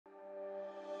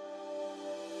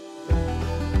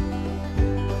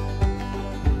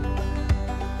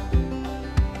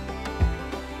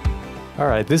All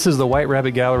right, this is the White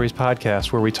Rabbit Galleries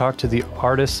podcast where we talk to the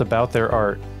artists about their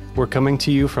art. We're coming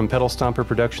to you from Pedal Stomper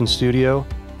Production Studio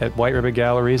at White Rabbit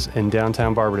Galleries in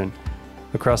downtown Barberton.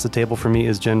 Across the table from me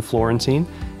is Jen Florentine,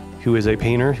 who is a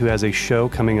painter who has a show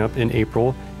coming up in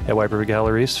April at White Rabbit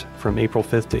Galleries from April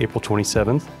 5th to April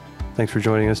 27th. Thanks for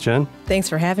joining us, Jen. Thanks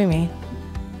for having me.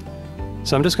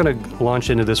 So I'm just going to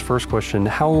launch into this first question.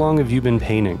 How long have you been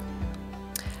painting?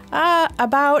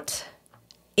 About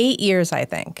 8 years, I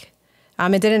think.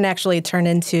 It didn't actually turn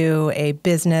into a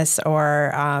business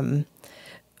or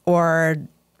a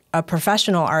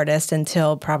professional artist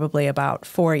until probably about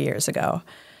 4 years ago.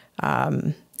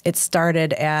 It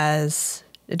started as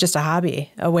just a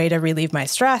hobby, a way to relieve my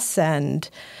stress and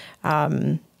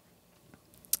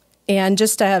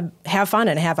just to have fun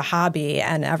and have a hobby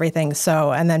and everything.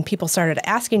 So, and then people started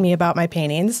asking me about my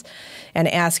paintings and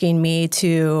asking me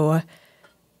to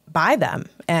buy them.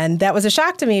 And that was a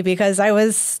shock to me because I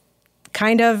was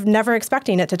kind of never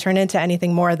expecting it to turn into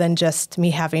anything more than just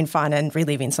me having fun and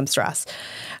relieving some stress.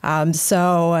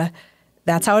 So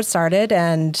that's how it started.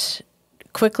 And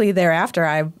quickly thereafter,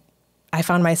 I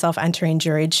found myself entering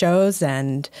juried shows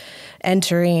and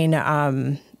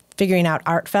figuring out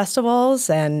art festivals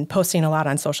and posting a lot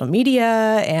on social media.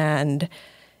 And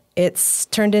it's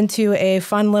turned into a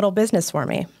fun little business for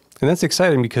me. And that's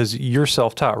exciting because you're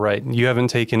self-taught, right? You haven't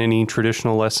taken any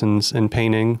traditional lessons in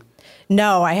painting?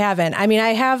 No, I haven't. I mean, I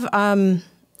have,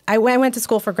 I went to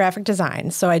school for graphic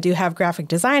design, so I do have graphic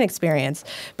design experience,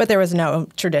 but there was no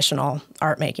traditional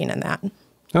art making in that.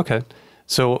 Okay.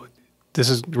 So this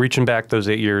is reaching back those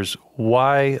 8 years.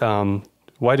 Why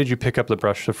did you pick up the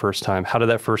brush the first time? How did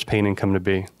that first painting come to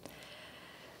be?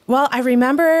 Well, I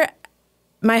remember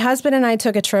my husband and I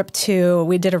took a trip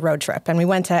we did a road trip, and we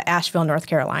went to Asheville, North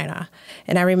Carolina.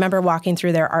 And I remember walking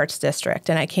through their arts district,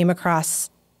 and I came across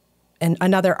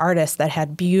another artist that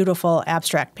had beautiful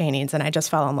abstract paintings, and I just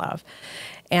fell in love.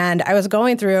 And I was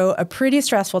going through a pretty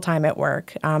stressful time at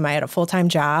work. I had a full-time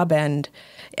job, and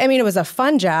I mean, it was a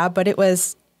fun job, but it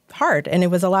was hard, and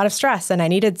it was a lot of stress, and I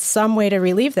needed some way to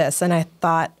relieve this. And I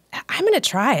thought, I'm going to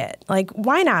try it. Like,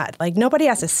 why not? Like, nobody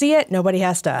has to see it. Nobody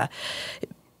has to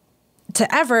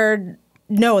ever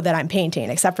know that I'm painting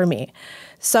except for me.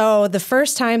 So the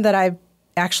first time that I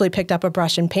actually picked up a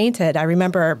brush and painted, I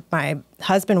remember my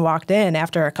husband walked in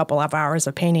after a couple of hours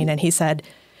of painting, and he said,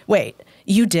 "Wait,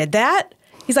 you did that?"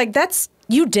 He's like,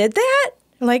 "You did that?"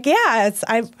 I'm like, "Yeah,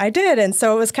 I did." And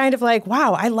so it was kind of like,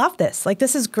 wow, I love this. Like,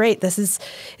 this is great. It's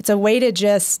a way to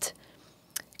just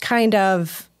kind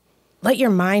of let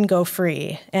your mind go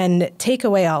free and take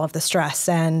away all of the stress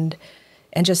and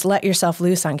just let yourself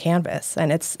loose on canvas.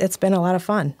 And it's been a lot of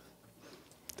fun.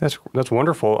 That's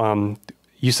wonderful.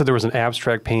 You said there was an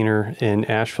abstract painter in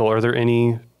Asheville. Are there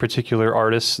any particular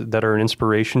artists that are an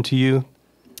inspiration to you?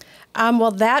 Well,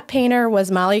 that painter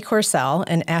was Molly Courcelle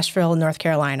in Asheville, North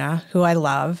Carolina, who I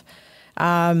love.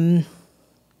 I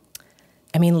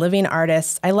mean, living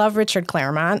artists. I love Richard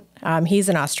Claremont. He's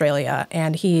in Australia,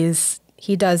 and he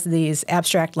does these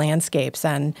abstract landscapes,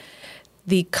 and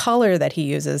the color that he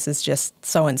uses is just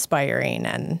so inspiring,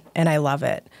 and I love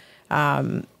it.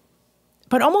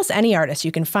 But almost any artist,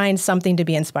 you can find something to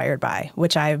be inspired by,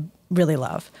 which I really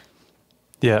love.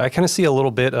 Yeah, I kind of see a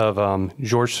little bit of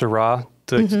Georges Seurat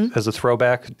as a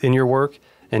throwback in your work.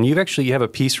 And you have a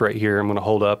piece right here I'm going to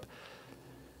hold up.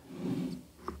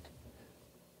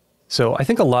 So I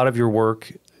think a lot of your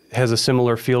work has a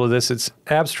similar feel to this. It's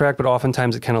abstract, but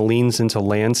oftentimes it kind of leans into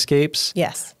landscapes.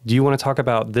 Yes. Do you want to talk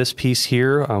about this piece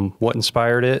here, what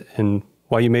inspired it, and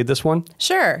why you made this one?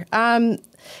 Sure.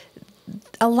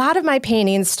 A lot of my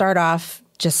paintings start off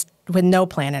just with no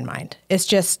plan in mind. It's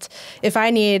just, if I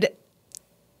need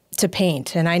to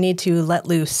paint and I need to let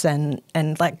loose and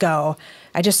let go,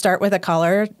 I just start with a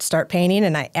color, start painting,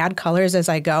 and I add colors as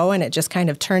I go, and it just kind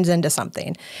of turns into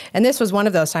something. And this was one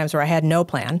of those times where I had no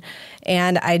plan,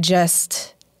 and I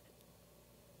just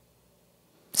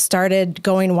started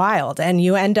going wild. And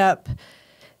you end up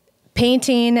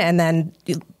painting and then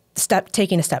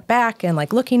taking a step back and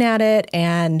like looking at it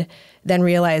and then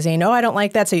realizing, oh, I don't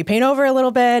like that. So you paint over a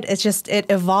little bit. It's just, it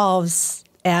evolves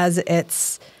as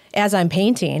I'm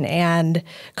painting, and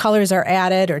colors are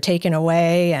added or taken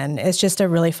away. And it's just a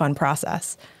really fun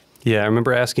process. Yeah. I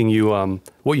remember asking you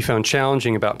what you found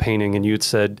challenging about painting, and you had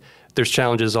said there's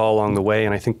challenges all along the way.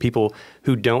 And I think people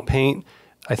who don't paint,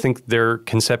 I think their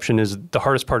conception is the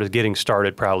hardest part is getting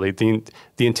started, probably, the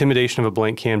intimidation of a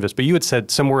blank canvas. But you had said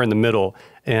somewhere in the middle,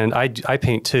 and I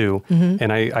paint too,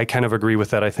 and I kind of agree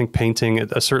with that. I think painting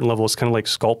at a certain level is kind of like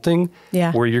sculpting,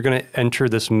 where you're going to enter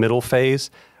this middle phase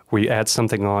where you add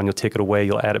something on, you'll take it away,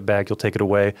 you'll add it back, you'll take it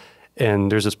away,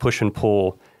 and there's this push and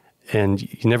pull. and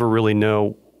you never really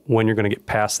know when you're going to get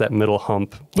past that middle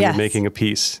hump when you're making a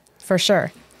piece. For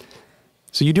sure.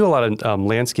 So you do a lot of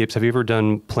landscapes. Have you ever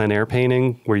done plein air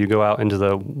painting where you go out into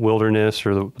the wilderness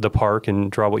or the park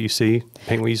and draw what you see,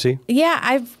 paint what you see? Yeah,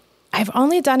 I've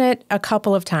only done it a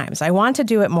couple of times. I want to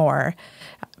do it more,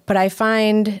 but I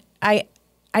find I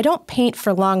don't paint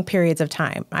for long periods of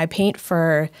time. I paint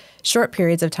for short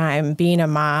periods of time. Being a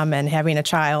mom and having a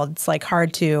child, it's like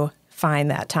hard to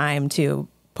find that time to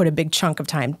put a big chunk of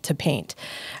time to paint.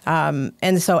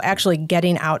 And so actually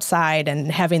getting outside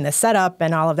and having the setup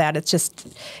and all of that,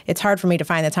 it's hard for me to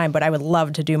find the time, but I would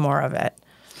love to do more of it.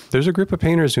 There's a group of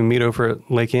painters who meet over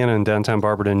at Lake Anna in downtown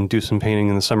Barberton and do some painting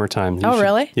in the summertime.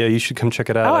 Really? Yeah, you should come check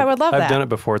it out. Oh, I would love that. I've done it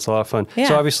before. It's a lot of fun. Yeah.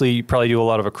 So obviously you probably do a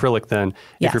lot of acrylic then.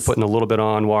 Yes. If you're putting a little bit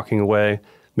on, walking away,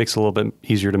 makes it a little bit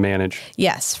easier to manage.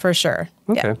 Yes, for sure.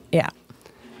 Okay. Yeah.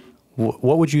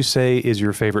 What would you say is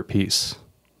your favorite piece?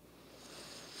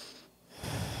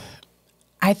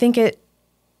 I think it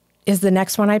is the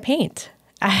next one I paint.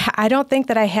 I don't think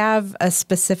that I have a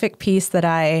specific piece that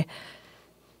I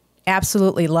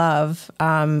absolutely love.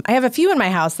 I have a few in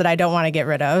my house that I don't want to get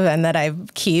rid of and that I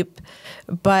keep,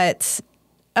 but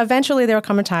eventually there will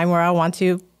come a time where I'll want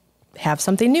to have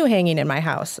something new hanging in my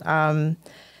house.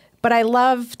 But I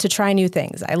love to try new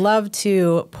things. I love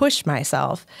to push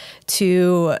myself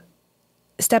to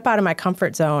step out of my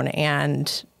comfort zone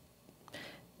and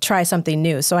try something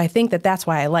new. So I think that that's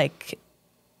why I like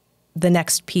the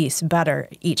next piece better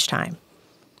each time.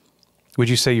 Would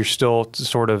you say you're still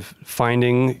sort of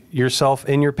finding yourself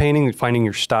in your painting, finding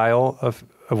your style of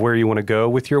where you want to go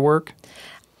with your work?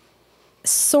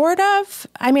 Sort of.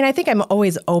 I mean, I think I'm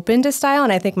always open to style,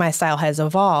 and I think my style has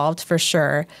evolved for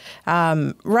sure.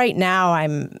 Right now,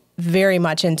 I'm very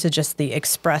much into just the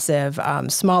expressive,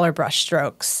 smaller brush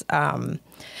strokes,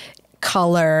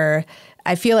 color.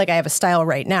 I feel like I have a style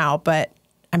right now, but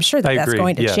I'm sure that that's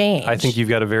going to change. I think you've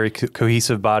got a very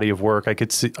cohesive body of work. I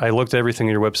could see. I looked at everything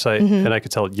on your website, and I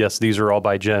could tell, yes, these are all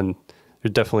by Jen.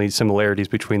 There's definitely similarities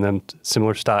between them,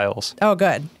 similar styles. Oh,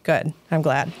 good, good. I'm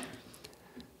glad.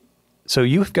 So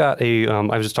you've got a,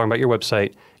 I was just talking about your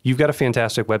website. You've got a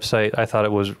fantastic website. I thought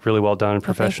it was really well done and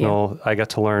professional. I got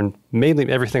to learn mainly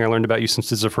everything I learned about you since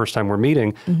this is the first time we're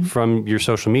meeting from your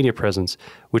social media presence,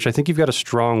 which I think you've got a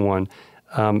strong one.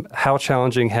 How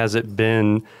challenging has it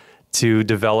been to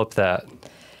develop that?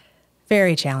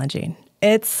 Very challenging.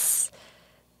 It's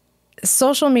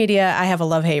social media I have a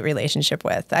love-hate relationship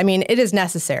with. I mean, it is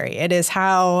necessary. It is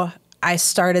how I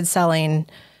started selling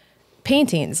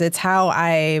paintings. It's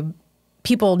how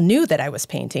people knew that I was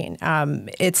painting.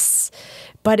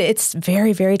 But it's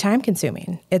very, very time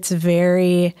consuming. It's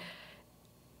very,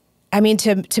 I mean,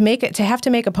 to have to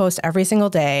make a post every single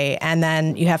day, and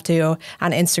then you have to,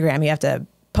 on Instagram, you have to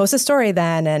post a story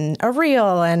then, and a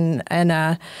reel, and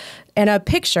a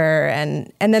picture,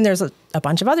 and then there's a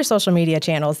bunch of other social media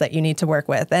channels that you need to work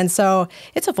with. And so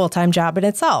it's a full-time job in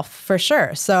itself, for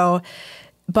sure. So,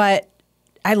 but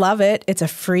I love it. It's a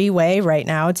free way right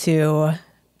now to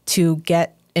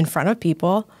get in front of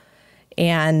people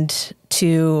and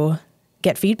to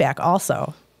get feedback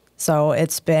also. So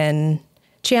it's been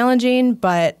challenging,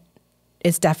 but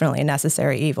it's definitely a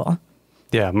necessary evil.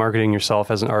 Yeah, marketing yourself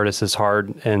as an artist is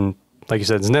hard, and like you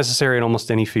said, it's necessary in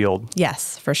almost any field.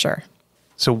 Yes, for sure.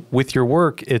 So with your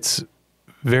work, it's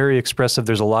very expressive.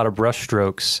 There's a lot of brush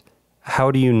strokes.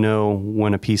 How do you know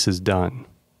when a piece is done?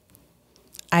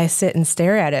 I sit and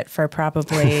stare at it for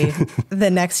probably the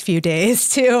next few days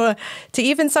to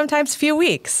even sometimes few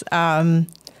weeks. I'm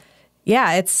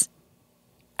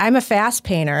a fast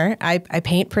painter. I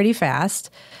paint pretty fast,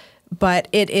 but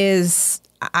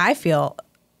I feel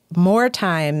more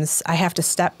times I have to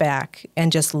step back and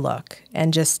just look,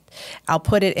 and I'll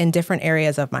put it in different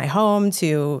areas of my home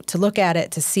to look at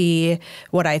it, to see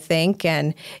what I think.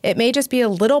 And it may just be a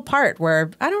little part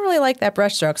where I don't really like that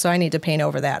brush stroke, so I need to paint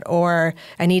over that, or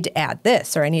I need to add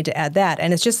this, or I need to add that.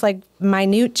 And it's just like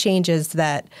minute changes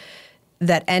that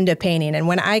end up painting. And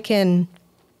when I can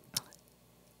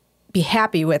be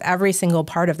happy with every single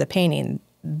part of the painting,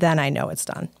 then I know it's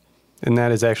done. And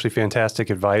that is actually fantastic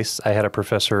advice. I had a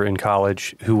professor in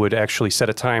college who would actually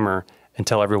set a timer and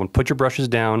tell everyone, put your brushes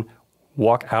down,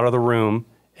 walk out of the room,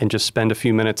 and just spend a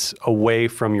few minutes away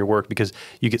from your work, because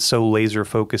you get so laser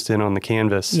focused in on the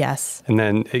canvas. Yes. And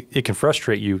then it can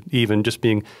frustrate you, even just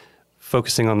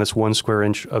focusing on this 1 square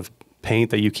inch of paint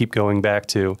that you keep going back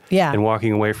to. Yeah. And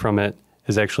walking away from it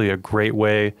is actually a great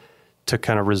way to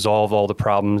kind of resolve all the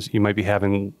problems you might be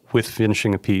having with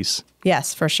finishing a piece.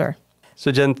 Yes, for sure.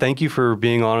 So Jen, thank you for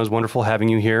being on. It was wonderful having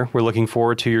you here. We're looking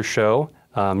forward to your show.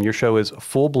 Your show is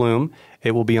Full Bloom.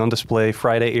 It will be on display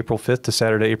Friday, April 5th to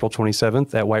Saturday, April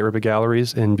 27th at White River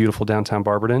Galleries in beautiful downtown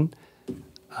Barberton.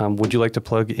 Would you like to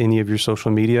plug any of your social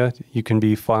media? You can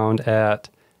be found at...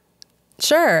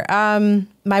 Sure.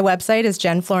 My website is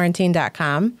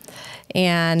jenflorentine.com,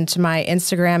 and my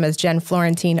Instagram is Jen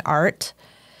Florentine Art,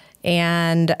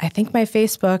 and I think my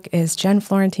Facebook is Jen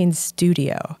Florentine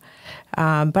Studio.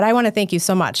 But I want to thank you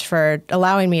so much for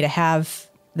allowing me to have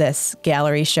this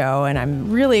gallery show, and I'm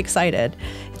really excited.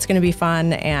 It's going to be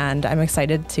fun, and I'm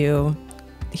excited to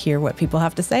hear what people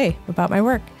have to say about my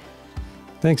work.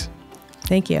 Thanks.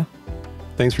 Thank you.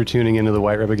 Thanks for tuning into the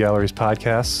White River Galleries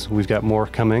podcasts. We've got more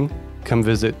coming. Come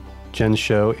visit Jen's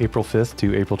show April 5th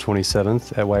to April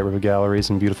 27th at White River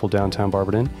Galleries in beautiful downtown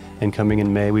Barberton. And coming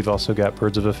in May, we've also got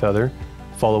Birds of a Feather.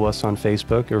 Follow us on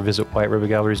Facebook or visit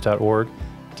whiterivergalleries.org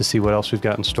to see what else we've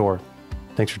got in store.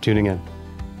 Thanks for tuning in.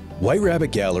 White Rabbit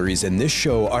Galleries and this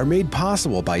show are made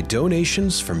possible by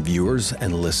donations from viewers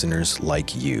and listeners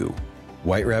like you.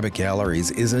 White Rabbit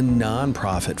Galleries is a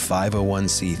nonprofit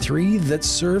 501c3 that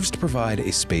serves to provide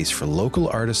a space for local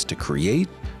artists to create,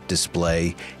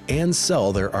 display, and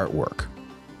sell their artwork.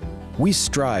 We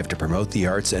strive to promote the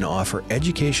arts and offer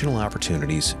educational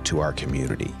opportunities to our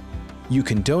community. You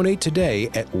can donate today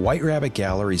at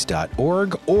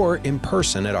whiterabbitgalleries.org or in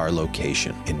person at our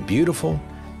location in beautiful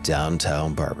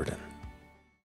downtown Barberton.